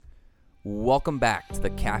Welcome back to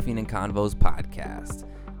the Caffeine and Convos podcast.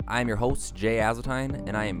 I am your host, Jay Azotine,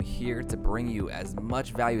 and I am here to bring you as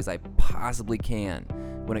much value as I possibly can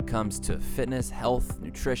when it comes to fitness, health,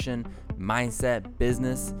 nutrition, mindset,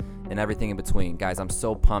 business, and everything in between. Guys, I'm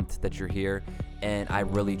so pumped that you're here, and I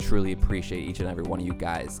really, truly appreciate each and every one of you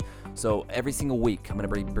guys. So every single week, I'm going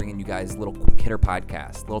to be bringing you guys little quick hitter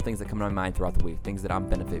podcasts, little things that come to my mind throughout the week, things that I'm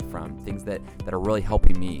benefiting from, things that are really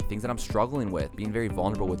helping me, things that I'm struggling with, being very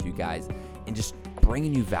vulnerable with you guys, and just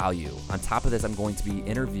bringing you value. On top of this, I'm going to be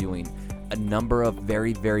interviewing a number of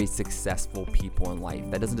very, very successful people in life.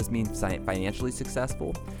 That doesn't just mean financially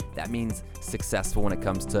successful. That means successful when it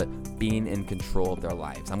comes to being in control of their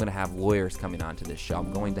lives. I'm going to have lawyers coming onto this show.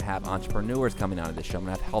 I'm going to have entrepreneurs coming onto this show. I'm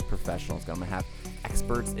going to have health professionals. I'm going to have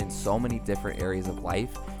experts in so many different areas of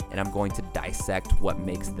life, and I'm going to dissect what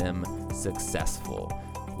makes them successful.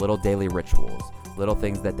 Little daily rituals, little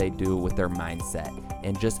things that they do with their mindset,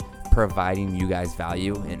 and just providing you guys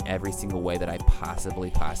value in every single way that I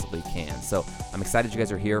possibly can. So I'm excited you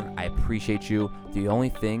guys are here. I appreciate you. The only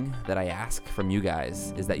thing that I ask from you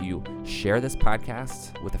guys is that you share this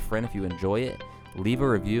podcast with a friend if you enjoy it, leave a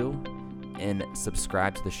review, and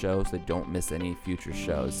subscribe to the show so that you don't miss any future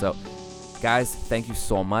shows. So guys, thank you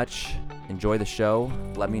so much. Enjoy the show.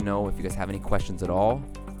 Let me know if you guys have any questions at all,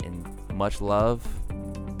 and much love.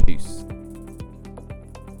 Peace.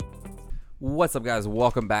 What's up, guys?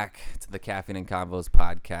 Welcome back to the Caffeine and Convos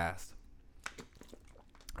podcast.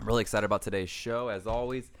 I'm really excited about today's show. As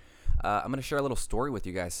always, I'm going to share a little story with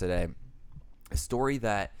you guys today. A story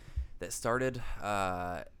that started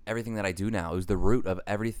everything that I do now. It was the root of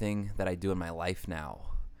everything that I do in my life now.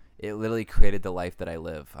 It literally created the life that I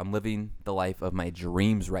live. I'm living the life of my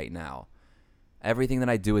dreams right now. Everything that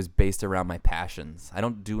I do is based around my passions. I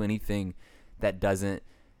don't do anything that doesn't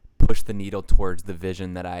push the needle towards the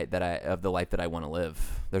vision that I of the life that I want to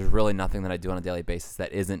live. There's really nothing that I do on a daily basis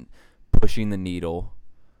that isn't pushing the needle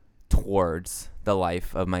towards the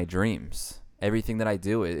life of my dreams. Everything that I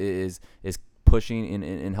do is pushing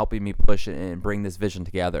and helping me push and bring this vision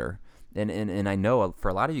together. And I know for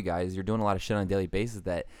a lot of you guys, you're doing a lot of shit on a daily basis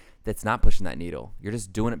that's not pushing that needle. You're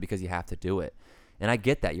just doing it because you have to do it. And I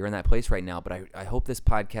get that. You're in that place right now, but I hope this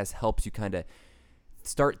podcast helps you kind of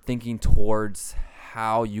start thinking towards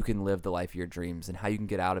how you can live the life of your dreams and how you can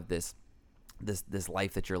get out of this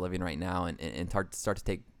life that you're living right now and start to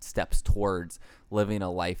take steps towards living a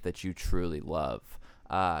life that you truly love.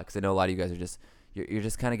 Because I know a lot of you guys are you're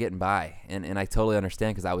just kind of getting by, and I totally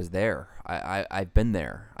understand because I was there. I've been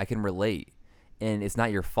there. I can relate, and it's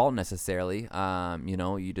not your fault necessarily.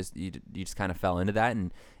 You just kind of fell into that,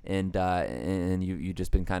 and you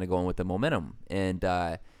just been kind of going with the momentum. And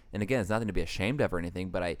again, it's nothing to be ashamed of or anything,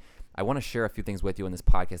 but I want to share a few things with you in this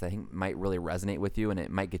podcast I think might really resonate with you, and it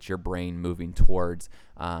might get your brain moving towards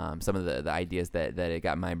some of the ideas that it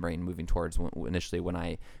got my brain moving towards initially when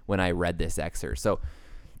I read this excerpt. So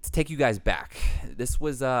to take you guys back, this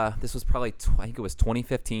was probably I think it was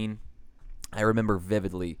 2015. I remember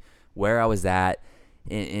vividly where I was at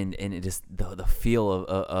and it just the feel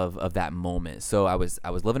of that moment. So I was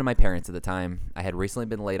living with my parents at the time. I had recently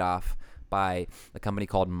been laid off by a company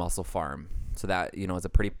called MusclePharm. So that, is a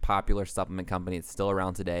pretty popular supplement company. It's still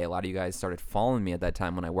around today. A lot of you guys started following me at that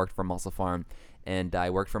time when I worked for MusclePharm, and I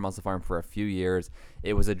worked for MusclePharm for a few years.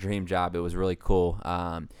 It was a dream job. It was really cool.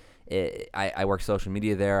 I worked social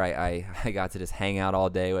media there. I got to just hang out all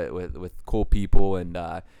day with cool people and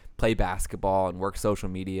play basketball and work social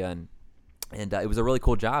media, and it was a really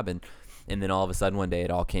cool job. And then all of a sudden one day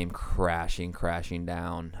it all came crashing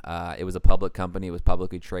down. It was a public company. It was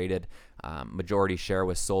publicly traded. Majority share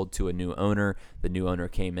was sold to a new owner. The new owner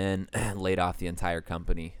came in and laid off the entire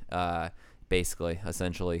company,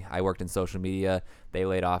 essentially. I worked in social media. They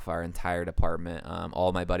laid off our entire department.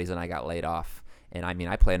 All my buddies and I got laid off. And I mean,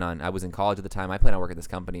 I was in college at the time. I planned on working at this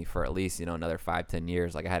company for at least, another 5-10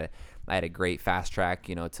 years. Like I had a great fast track,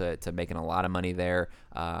 to making a lot of money there.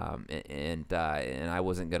 And I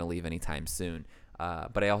wasn't going to leave anytime soon.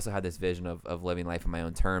 But I also had this vision of living life on my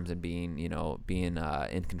own terms and being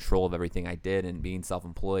in control of everything I did and being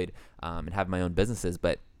self-employed, and having my own businesses.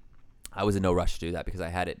 But I was in no rush to do that because I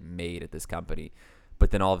had it made at this company.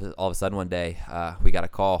 But then all of a sudden one day, we got a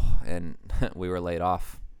call and we were laid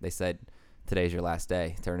off. They said, today's your last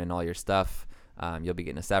day. Turn in all your stuff. You'll be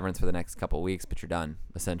getting a severance for the next couple of weeks, but you're done,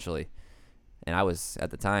 essentially. And I was,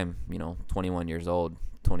 at the time, 21 years old,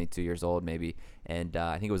 22 years old maybe. And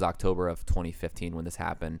I think it was October of 2015 when this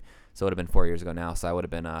happened. So it would have been 4 years ago now. So I would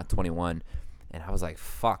have been 21. And I was like,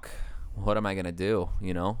 fuck, what am I going to do?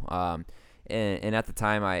 and at the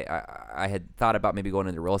time, I had thought about maybe going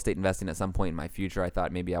into real estate investing at some point in my future. I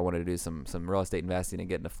thought maybe I wanted to do some real estate investing and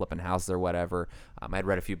get into flipping houses or whatever. I had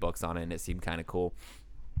read a few books on it, and it seemed kind of cool.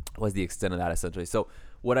 Was the extent of that, essentially. So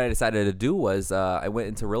what I decided to do was I went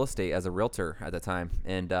into real estate as a realtor at the time,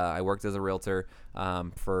 and I worked as a realtor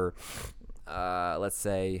for let's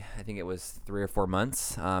say, I think it was 3 or 4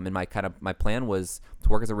 months. And my plan was to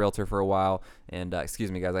work as a realtor for a while. And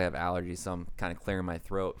excuse me, guys, I have allergies, so I'm kind of clearing my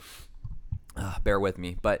throat. Bear with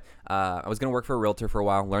me. But I was going to work for a realtor for a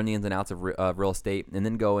while, learn the ins and outs of real estate, and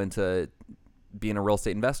then go into being a real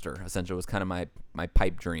estate investor. Essentially, was kind of my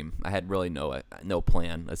pipe dream. I had really no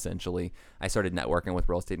plan. Essentially, I started networking with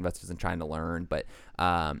real estate investors and trying to learn, but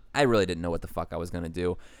I really didn't know what the fuck I was going to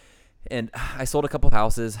do. And I sold a couple of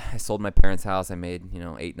houses. I sold my parents' house. I made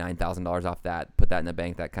 $8,000-$9,000 off that. Put that in the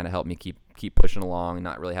bank. That kind of helped me keep pushing along,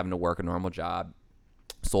 not really having to work a normal job.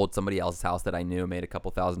 Sold somebody else's house that I knew, made a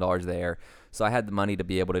couple $1,000s there. So I had the money to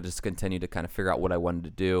be able to just continue to kind of figure out what I wanted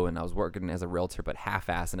to do. And I was working as a realtor, but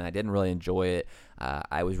half-assed, and I didn't really enjoy it.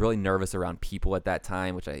 I was really nervous around people at that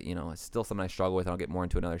time, which it's still something I struggle with. And I'll get more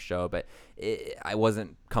into another show, but I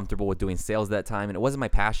wasn't comfortable with doing sales at that time, and it wasn't my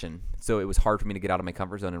passion. So it was hard for me to get out of my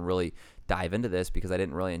comfort zone and really dive into this because I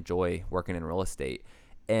didn't really enjoy working in real estate.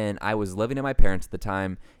 And I was living at my parents' at the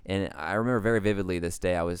time, and I remember very vividly this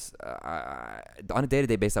day. I was on a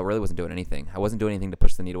day-to-day basis. I really wasn't doing anything. I wasn't doing anything to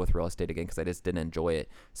push the needle with real estate again because I just didn't enjoy it.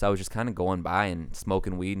 So I was just kind of going by and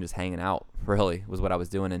smoking weed and just hanging out. Really was what I was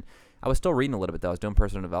doing, and I was still reading a little bit though. I was doing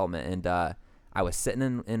personal development, and I was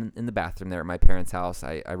sitting in the bathroom there at my parents' house.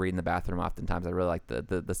 I read in the bathroom oftentimes. I really like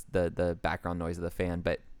the background noise of the fan,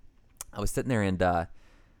 but I was sitting there and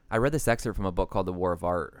I read this excerpt from a book called The War of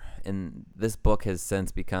Art, and this book has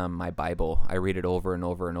since become my Bible. I read it over and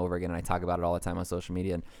over and over again, and I talk about it all the time on social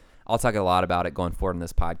media, and I'll talk a lot about it going forward in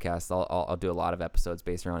this podcast. I'll do a lot of episodes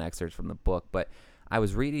based around excerpts from the book, but I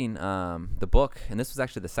was reading the book, and this was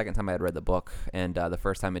actually the second time I had read the book, and the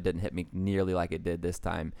first time it didn't hit me nearly like it did this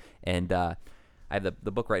time, and I have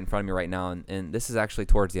the book right in front of me right now, and this is actually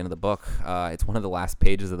towards the end of the book. It's one of the last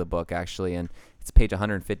pages of the book, actually, and it's page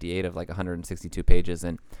 158 of like 162 pages,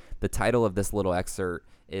 and the title of this little excerpt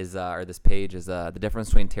is, or this page is, The Difference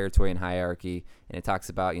Between Territory and Hierarchy, and it talks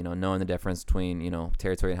about, knowing the difference between,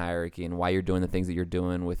 territory and hierarchy and why you're doing the things that you're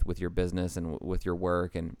doing with your business and with your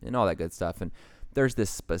work and all that good stuff. And there's this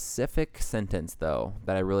specific sentence, though,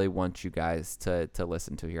 that I really want you guys to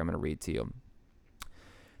listen to here. I'm going to read to you.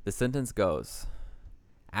 The sentence goes,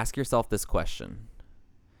 ask yourself this question.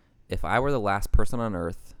 If I were the last person on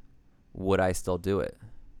earth, would I still do it?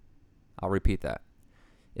 I'll repeat that.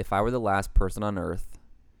 If I were the last person on earth,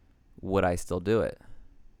 would I still do it?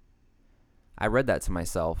 I read that to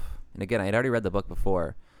myself. And again, I had already read the book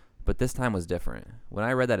before, but this time was different. When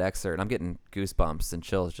I read that excerpt, I'm getting goosebumps and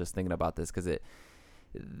chills just thinking about this because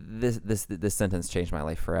this sentence changed my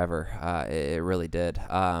life forever. It really did.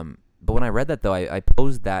 But when I read that, though, I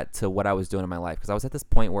posed that to what I was doing in my life because I was at this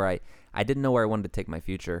point where I didn't know where I wanted to take my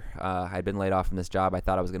future. I'd been laid off from this job I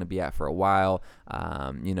thought I was going to be at for a while.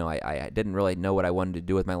 I didn't really know what I wanted to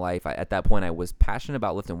do with my life. At that point, I was passionate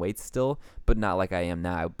about lifting weights still, but not like I am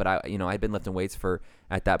now. But I'd been lifting weights for,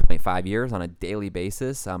 at that point, 5 years on a daily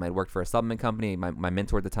basis. I'd worked for a supplement company. My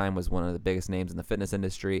mentor at the time was one of the biggest names in the fitness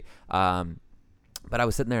industry. But I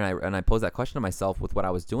was sitting there and I posed that question to myself with what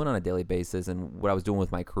I was doing on a daily basis and what I was doing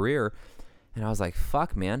with my career. And I was like,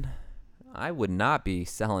 fuck, man, I would not be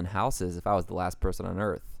selling houses if I was the last person on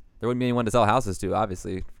earth. There wouldn't be anyone to sell houses to,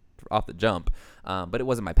 obviously, off the jump. But it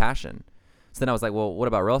wasn't my passion. So then I was like, well, what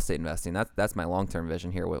about real estate investing? That's my long-term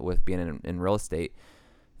vision here with being in real estate.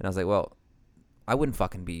 And I was like, well, I wouldn't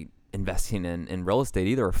fucking be investing in real estate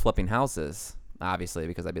either or flipping houses. Obviously,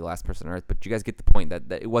 because I'd be the last person on earth. But you guys get the point that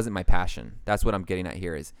it wasn't my passion. That's what I'm getting at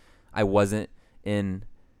here is I wasn't in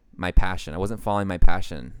my passion. I wasn't following my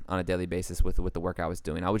passion on a daily basis with the work I was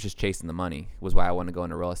doing. I was just chasing the money was why I wanted to go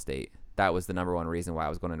into real estate. That was the number one reason why I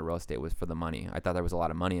was going into real estate was for the money. I thought there was a lot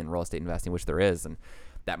of money in real estate investing, which there is. And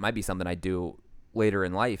that might be something I do later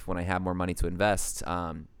in life when I have more money to invest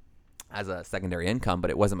as a secondary income. But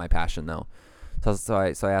it wasn't my passion, though. So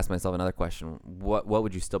I asked myself another question. What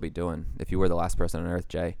would you still be doing if you were the last person on earth,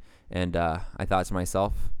 Jay? And I thought to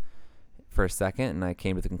myself for a second, and I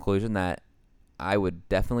came to the conclusion that I would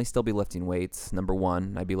definitely still be lifting weights. Number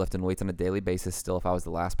one, I'd be lifting weights on a daily basis still. If I was the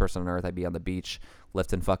last person on earth, I'd be on the beach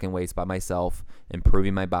lifting fucking weights by myself,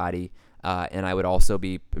 improving my body, and I would also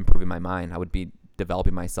be improving my mind. I would be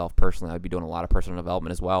developing myself personally. I'd be doing a lot of personal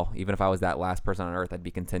development as well. Even if I was that last person on earth, I'd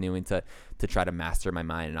be continuing to try to master my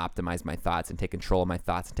mind and optimize my thoughts and take control of my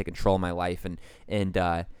thoughts and take control of my life. And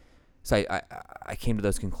So I came to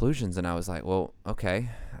those conclusions, and I was like, well, okay,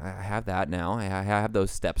 I have that now. I have those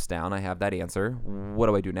steps down. I have that answer. What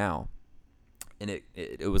do I do now? And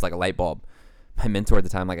it was like a light bulb. My mentor at the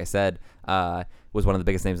time, like I said, was one of the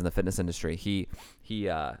biggest names in the fitness industry.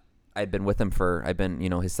 I'd been with him I'd been,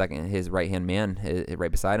 his right-hand man right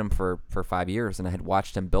beside him for 5 years. And I had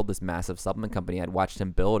watched him build this massive supplement company. I'd watched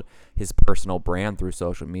him build his personal brand through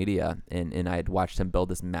social media. And I had watched him build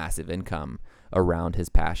this massive income around his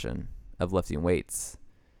passion of lifting weights.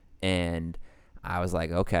 And I was like,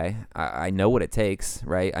 okay, I know what it takes,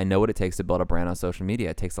 right? I know what it takes to build a brand on social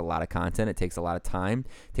media. It takes a lot of content. It takes a lot of time.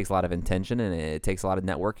 It takes a lot of intention, and it takes a lot of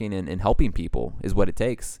networking and helping people is what it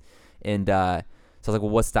takes. And so I was like,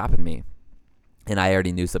 well, what's stopping me? And I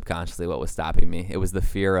already knew subconsciously what was stopping me. It was the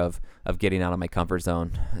fear of getting out of my comfort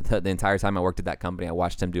zone. The entire time I worked at that company, I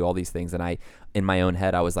watched him do all these things, and in my own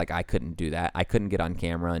head, I was like, I couldn't do that. I couldn't get on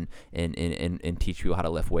camera and teach people how to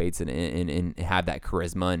lift weights and have that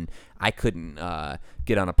charisma, and I couldn't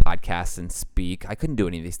get on a podcast and speak. I couldn't do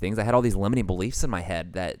any of these things. I had all these limiting beliefs in my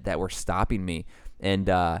head that were stopping me. And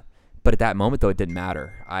but at that moment, though, it didn't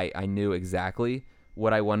matter. I knew exactly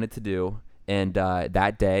what I wanted to do. And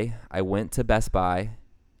that day, I went to Best Buy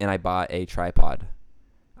and I bought a tripod.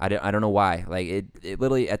 I don't know why. Like it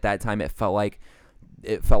literally at that time, it felt like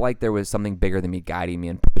there was something bigger than me guiding me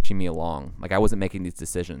and pushing me along. Like I wasn't making these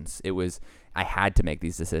decisions. I had to make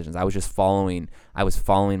these decisions. I was just following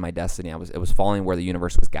my destiny. It was following where the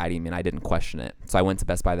universe was guiding me, and I didn't question it. So I went to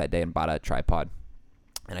Best Buy that day and bought a tripod,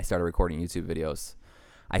 and I started recording YouTube videos.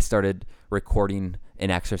 I started recording an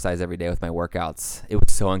exercise every day with my workouts. It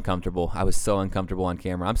was so uncomfortable. I was so uncomfortable on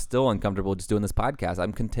camera. I'm still uncomfortable just doing this podcast.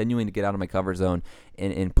 I'm continuing to get out of my comfort zone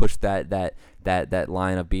and push that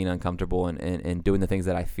line of being uncomfortable and doing the things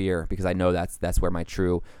that I fear, because I know that's where my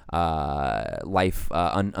true life,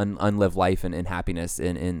 unlived life and happiness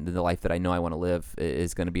in the life that I know I want to live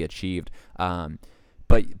is going to be achieved.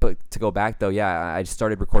 But to go back though, yeah, I just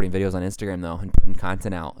started recording videos on Instagram though and putting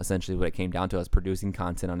content out. Essentially what it came down to, I was producing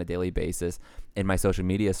content on a daily basis, and my social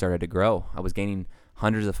media started to grow. I was gaining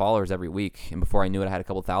hundreds of followers every week, and before I knew it, I had a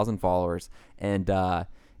couple thousand followers. And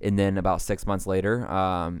then about 6 months later,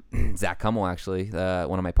 Zach Kummel, actually,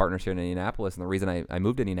 one of my partners here in Indianapolis, and the reason I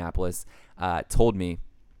moved to Indianapolis, told me,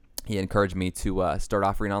 he encouraged me to start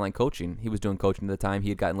offering online coaching. He was doing coaching at the time. He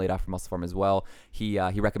had gotten laid off from MusclePharm as well. He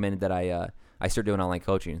recommended that I start doing online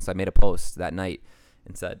coaching. So I made a post that night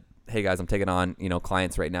and said, hey guys, I'm taking on,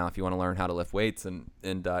 clients right now. If you want to learn how to lift weights and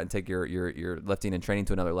take your lifting and training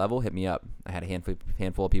to another level, hit me up. I had a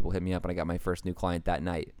handful of people hit me up, and I got my first new client that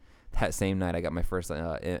night. That same night, I got my first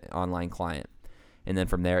online client. And then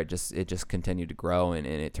from there, it just continued to grow, and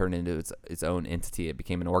it turned into its own entity. It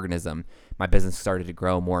became an organism. My business started to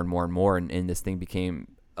grow more and more and more, and this thing became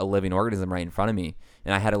a living organism right in front of me.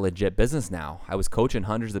 And I had a legit business now. I was coaching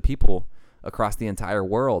hundreds of people across the entire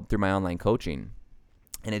world through my online coaching.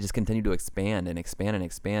 And it just continued to expand and expand and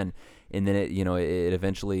expand. And then it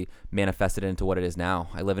eventually manifested into what it is now.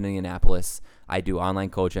 I live in Indianapolis. I do online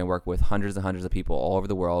coaching. I work with hundreds and hundreds of people all over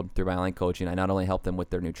the world through my online coaching. I not only help them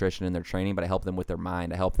with their nutrition and their training, but I help them with their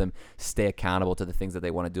mind. I help them stay accountable to the things that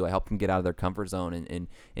they want to do. I help them get out of their comfort zone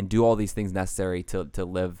and do all these things necessary to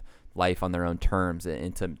live life on their own terms,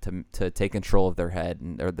 and to take control of their head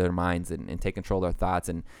and their minds and take control of their thoughts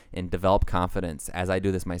and develop confidence. As I do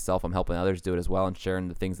this myself, I'm helping others do it as well and sharing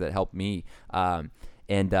the things that help me. So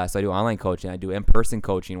I do online coaching. I do in-person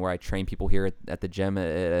coaching where I train people here at the gym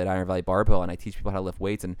at Iron Valley Barbell, and I teach people how to lift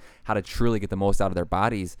weights and how to truly get the most out of their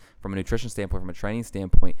bodies from a nutrition standpoint, from a training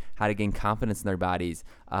standpoint, how to gain confidence in their bodies.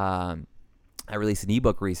 I released an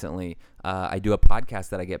ebook recently. I do a podcast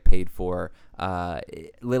that I get paid for.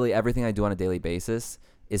 Literally everything I do on a daily basis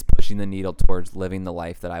is pushing the needle towards living the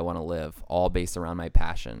life that I want to live, all based around my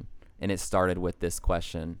passion. And it started with this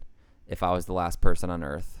question: if I was the last person on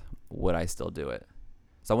earth, would I still do it?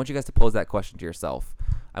 So I want you guys to pose that question to yourself.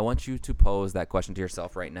 I want you to pose that question to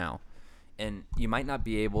yourself right now. And you might not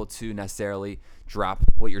be able to necessarily drop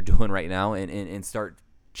what you're doing right now and start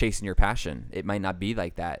chasing your passion. It might not be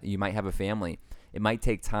like that. You might have a family. It might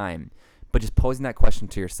take time. But just posing that question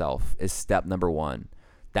to yourself is step number one.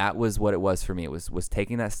 That was what it was for me. It was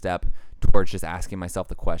taking that step towards just asking myself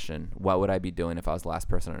the question, what would I be doing if I was the last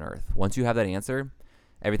person on earth? Once you have that answer,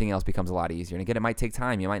 everything else becomes a lot easier. And again, it might take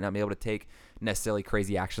time. You might not be able to take necessarily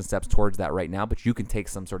crazy action steps towards that right now, but you can take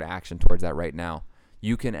some sort of action towards that right now.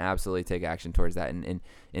 You can absolutely take action towards that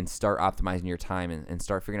and start optimizing your time and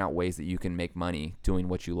start figuring out ways that you can make money doing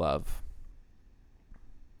what you love.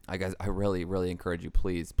 I really, really encourage you,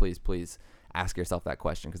 please, please, please ask yourself that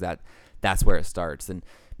question, because that's where it starts. And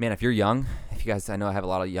man, if you're young, if you guys, I know I have a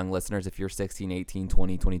lot of young listeners. If you're 16, 18,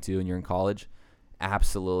 20, 22, and you're in college,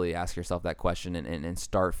 absolutely ask yourself that question and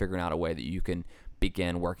start figuring out a way that you can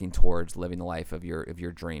begin working towards living the life of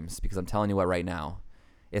your dreams. Because I'm telling you what, right now,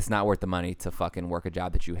 it's not worth the money to fucking work a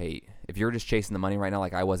job that you hate. If you're just chasing the money right now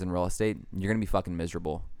like I was in real estate, you're going to be fucking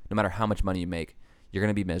miserable. No matter how much money you make, you're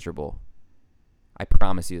going to be miserable. I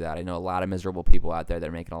promise you that. I know a lot of miserable people out there that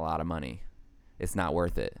are making a lot of money. It's not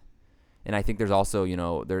worth it. And I think there's also,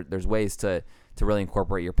 there's ways to really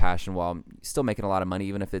incorporate your passion while still making a lot of money,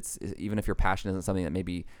 even if your passion isn't something that may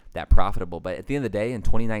be that profitable. But at the end of the day, in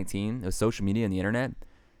 2019, with social media and the internet,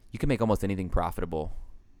 you can make almost anything profitable.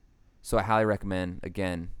 So I highly recommend,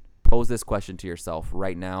 again, pose this question to yourself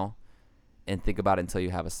right now and think about it until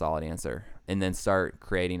you have a solid answer, and then start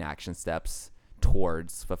creating action steps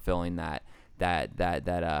towards fulfilling that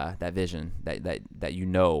vision that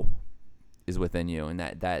is within you, and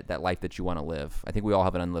that life that you want to live. I think we all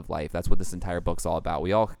have an unlived life. That's what this entire book's all about.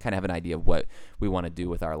 We all kind of have an idea of what we want to do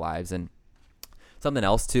with our lives. And something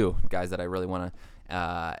else too, guys, that I really want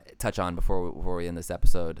to touch on before we end this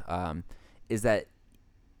episode is that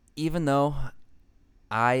even though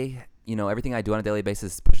everything I do on a daily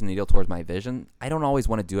basis is pushing the needle towards my vision, I don't always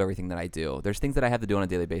want to do everything that I do. There's things that I have to do on a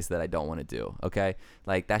daily basis that I don't want to do, okay?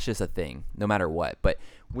 Like, that's just a thing, no matter what. But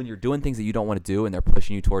when you're doing things that you don't want to do and they're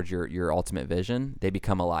pushing you towards your ultimate vision, they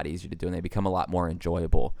become a lot easier to do and they become a lot more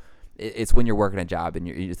enjoyable. It's when you're working a job and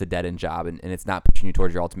it's a dead-end job and it's not pushing you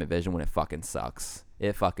towards your ultimate vision when it fucking sucks.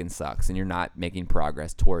 It fucking sucks and you're not making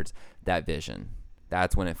progress towards that vision.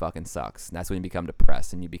 That's when it fucking sucks. And that's when you become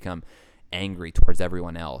depressed and you become angry towards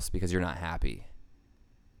everyone else because you're not happy.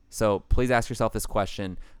 So please ask yourself this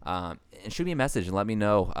question and shoot me a message and let me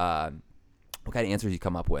know what kind of answers you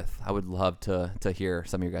come up with. I would love to hear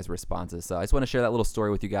some of your guys' responses. So I just want to share that little story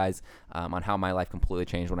with you guys on how my life completely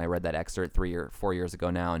changed when I read that excerpt 4 years ago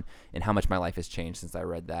now, and how much my life has changed since I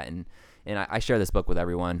read that. And I share this book with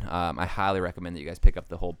everyone. I highly recommend that you guys pick up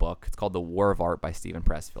the whole book. It's called The War of Art by Steven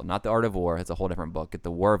Pressfield. Not The Art of War. It's a whole different book. Get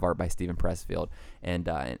The War of Art by Steven Pressfield and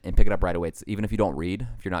pick it up right away. It's, even if you don't read,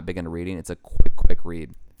 if you're not big into reading, it's a quick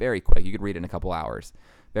read. Very quick. You could read it in a couple hours.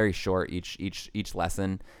 Very short. Each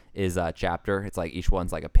lesson is a chapter. It's like each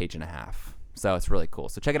one's like a page and a half. So it's really cool.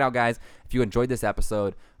 So check it out, guys. If you enjoyed this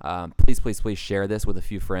episode, please share this with a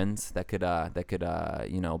few friends that could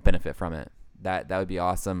benefit from it. That would be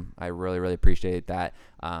awesome. I really, really appreciate that.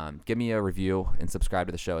 Give me a review and subscribe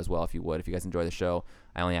to the show as well if you would. If you guys enjoy the show,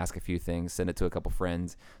 I only ask a few things. Send it to a couple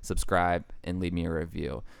friends, subscribe, and leave me a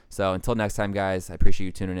review. So until next time, guys, I appreciate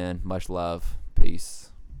you tuning in. Much love.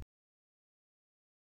 Peace.